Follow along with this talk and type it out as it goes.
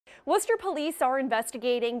Worcester police are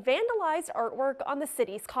investigating vandalized artwork on the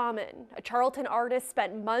city's common. A Charlton artist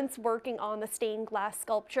spent months working on the stained glass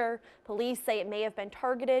sculpture. Police say it may have been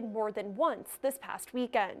targeted more than once this past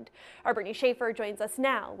weekend. Our Brittany Schaefer joins us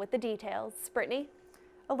now with the details. Brittany?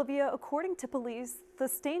 Olivia, according to police, the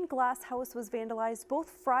stained glass house was vandalized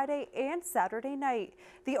both Friday and Saturday night.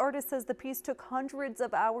 The artist says the piece took hundreds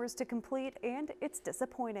of hours to complete and it's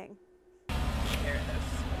disappointing.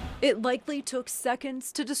 It likely took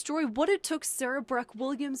seconds to destroy what it took Sarah Breck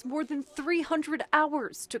Williams more than 300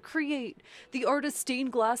 hours to create. The artist's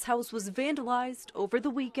stained glass house was vandalized over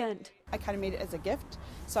the weekend. I kind of made it as a gift,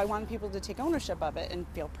 so I wanted people to take ownership of it and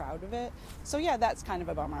feel proud of it. So yeah, that's kind of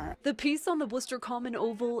a bummer. The piece on the Worcester Common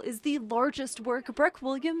Oval is the largest work Breck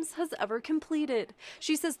Williams has ever completed.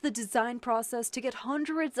 She says the design process to get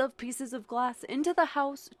hundreds of pieces of glass into the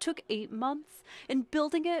house took 8 months, and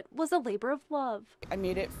building it was a labor of love. I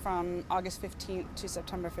made it from August 15th to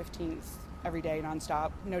September 15th. Every day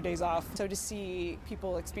nonstop, no days off. So to see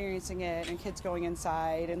people experiencing it and kids going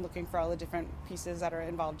inside and looking for all the different pieces that are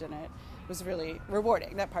involved in it was really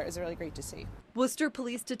rewarding. That part is really great to see. Worcester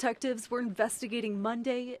police detectives were investigating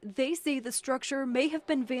Monday. They say the structure may have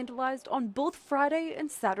been vandalized on both Friday and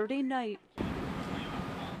Saturday night.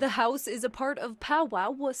 The house is a part of Powwow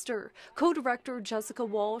Worcester. Co-director Jessica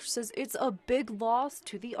Walsh says it's a big loss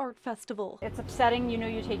to the art festival. It's upsetting,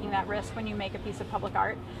 you're taking that risk when you make a piece of public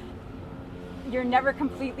art. You're never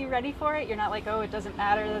completely ready for it. You're not like, oh, it doesn't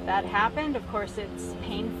matter that happened. Of course, it's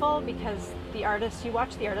painful because the artists, you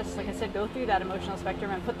watch the artists, like I said, go through that emotional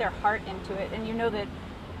spectrum and put their heart into it. And you know that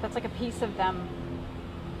that's like a piece of them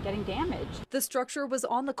getting damaged. The structure was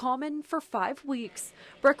on the common for 5 weeks.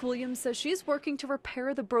 Breck Williams says she's working to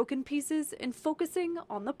repair the broken pieces and focusing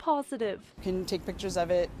on the positive. You can take pictures of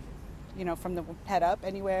it, from the head up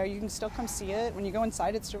anywhere. You can still come see it. When you go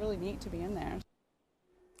inside, it's still really neat to be in there.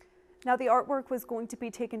 Now, the artwork was going to be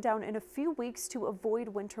taken down in a few weeks to avoid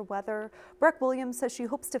winter weather. Breck Williams says she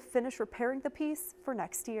hopes to finish repairing the piece for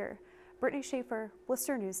next year. Brittany Schaefer,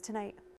 Worcester News Tonight.